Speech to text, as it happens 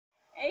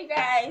Hey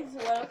guys,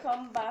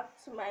 welcome back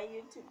to my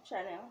YouTube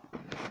channel.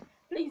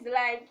 Please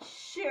like,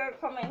 share,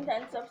 comment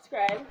and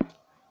subscribe.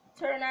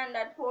 Turn on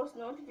that post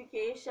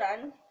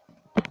notification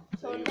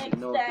so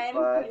next time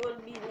you will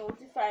be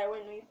notified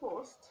when we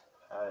post.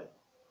 Alright.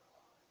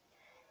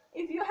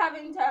 If you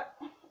haven't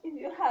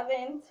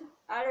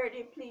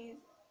already, please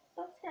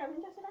subscribe.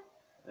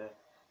 Yeah.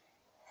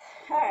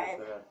 Alright.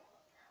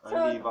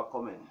 And leave a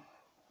comment.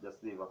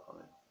 Just leave a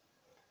comment.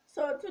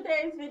 So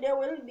today's video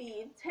will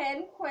be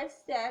 10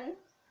 questions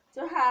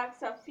to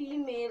ask a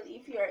female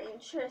if you're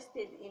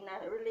interested in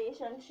a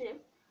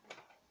relationship.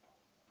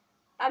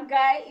 A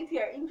guy if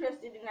you're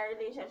interested in a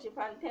relationship,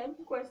 and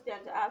 10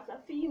 questions to ask a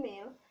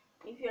female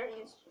if you're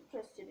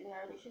interested in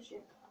a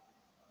relationship.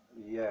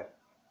 Yeah.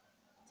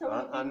 So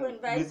and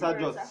these are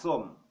just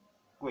some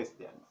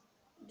questions.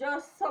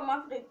 Just some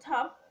of the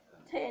top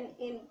 10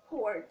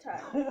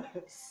 important.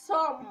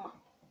 Some.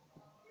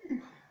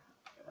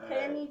 So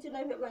you need to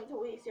know if you're going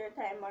to waste your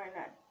time or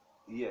not.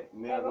 Yeah,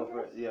 may I go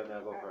first? Yeah, may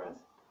I go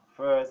first?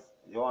 First,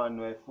 you want to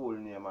know a full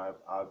name of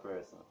a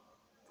person.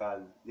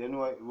 Because, you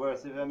know,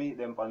 worse if you meet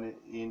them on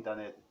the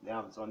internet, they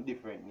have some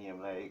different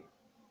name, like,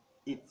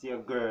 it's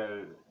your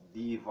girl,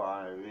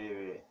 Diva,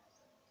 Rere.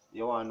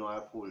 You want to know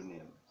a full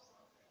name.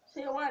 So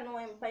you want to know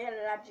him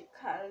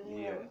biological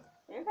name?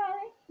 Yeah. You call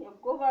it? Your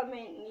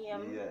government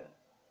name? Yeah.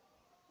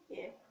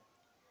 Yeah.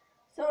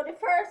 So the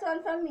first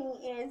one for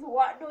me is,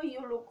 what do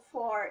you look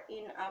for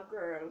in a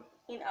girl,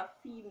 in a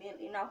female,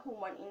 in a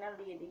woman, in a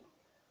lady?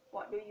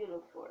 What do you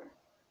look for?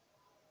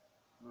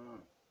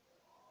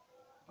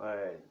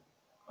 Alright.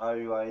 Are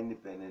you an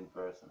independent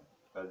person?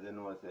 Because you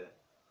know, say,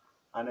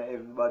 and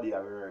everybody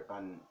at work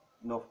and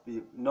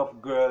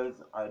enough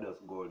girls are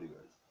just gold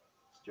diggers.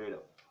 Straight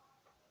up.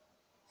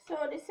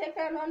 So the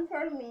second one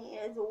for me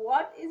is,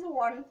 what is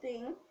one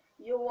thing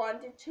you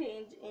want to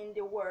change in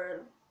the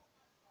world?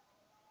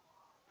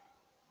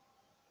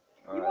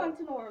 You want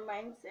to know her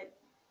mindset.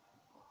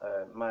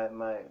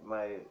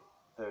 My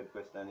third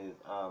question is,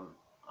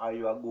 are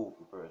you a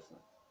goofy person?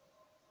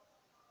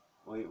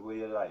 What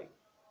you like?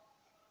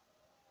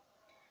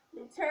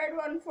 The third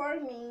one for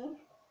me,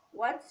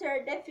 what's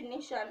your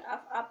definition of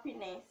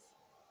happiness?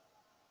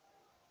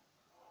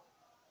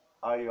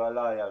 Are you a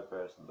loyal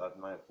person? That's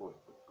my fourth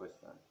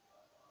question.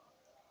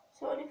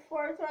 So the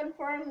fourth one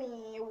for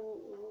me,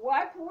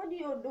 what would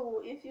you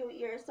do if you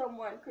hear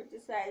someone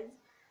criticize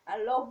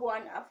a loved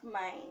one of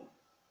mine?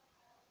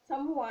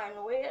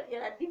 Someone where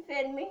you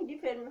defend me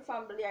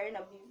family or in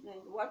a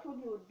business. What would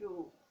you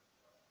do?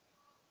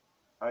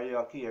 Are you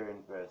a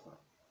caring person?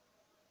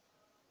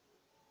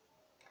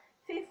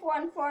 Fifth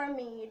one for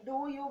me,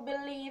 do you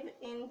believe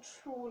in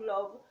true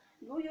love?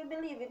 Do you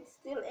believe it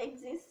still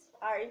exists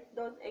or it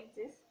does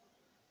exist?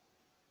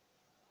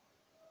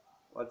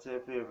 What's your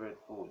favorite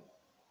food?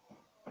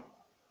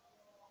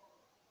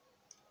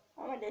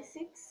 Number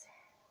 6.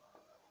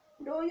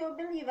 Do you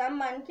believe a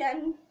man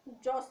can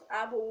just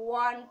have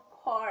one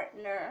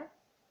partner?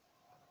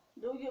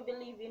 Do you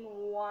believe in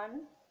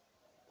one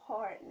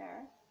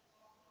partner?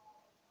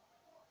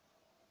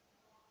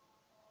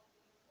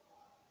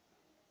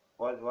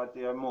 What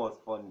you're most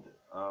fun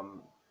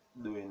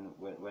doing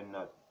when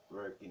not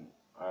working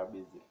or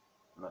busy?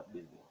 Not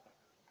busy.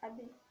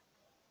 Hobby.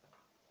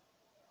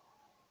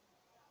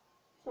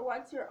 So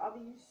what's your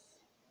hobbies?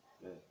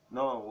 Yeah.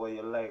 No, what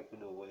you like to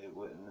do,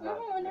 not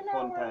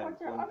fun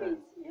time.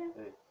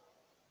 Yeah.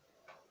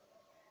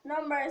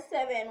 Number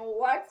 7,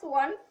 what's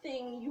one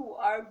thing you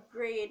are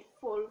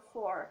grateful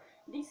for?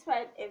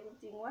 Despite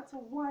everything, what's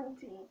one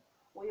thing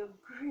what you're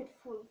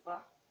grateful for?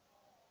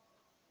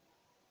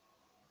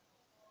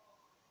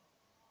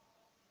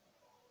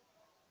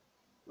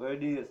 Where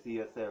do you see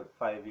yourself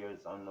 5 years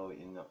from now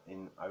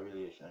in a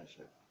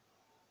relationship?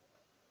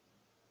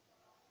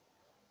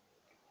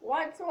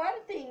 What's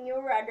one thing you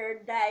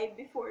rather die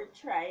before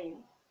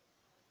trying?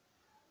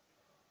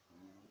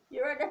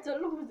 You rather to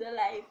lose a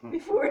life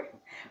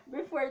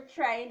before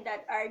trying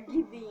that or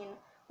giving.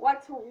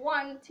 What's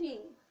one thing?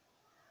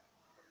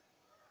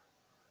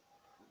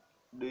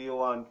 Do you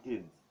want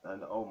kids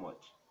and how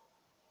much?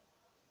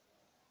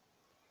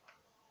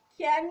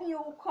 Can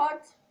you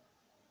cut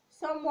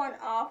someone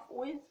off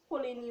with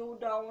pulling you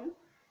down?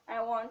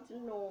 I want to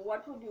know,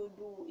 what would you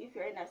do if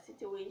you're in a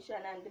situation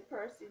and the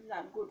person is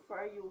not good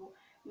for you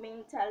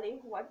mentally,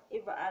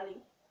 whatever,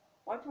 Ali?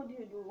 What would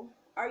you do?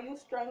 Are you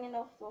strong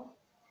enough to?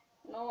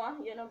 No,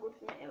 you're not good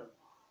for my health.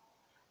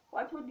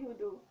 What would you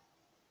do?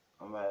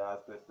 And my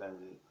last question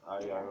is,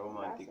 are you a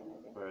romantic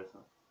person?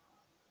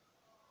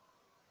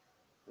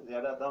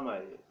 Yeah, that's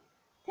my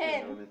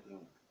 10.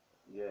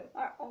 Yeah.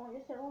 Oh, you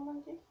said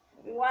romantic?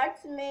 Yeah. What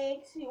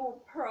makes you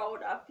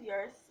proud of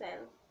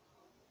yourself?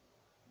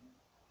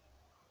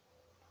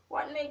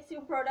 What makes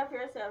you proud of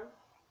yourself?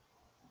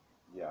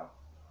 Yeah.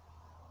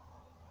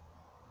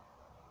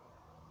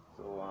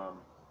 So,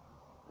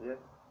 yeah.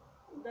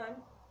 Done.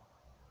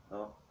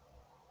 No.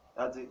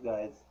 That's it,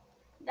 guys.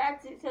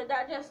 That's it. So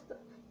that just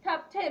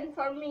top 10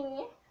 for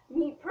me.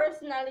 Me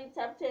personally,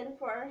 top 10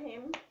 for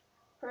him.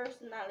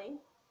 Personally.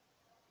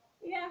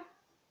 Yeah.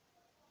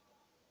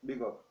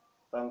 Big up.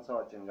 Thanks for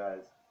watching,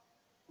 guys.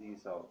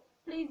 Peace out.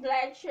 Please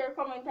like, share,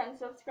 comment, and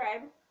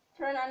subscribe.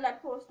 Turn on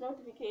that post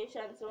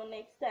notification so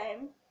next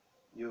time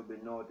You'll be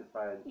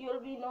notified. you'll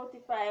be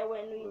notified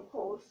when we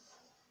post.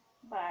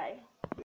 Bye.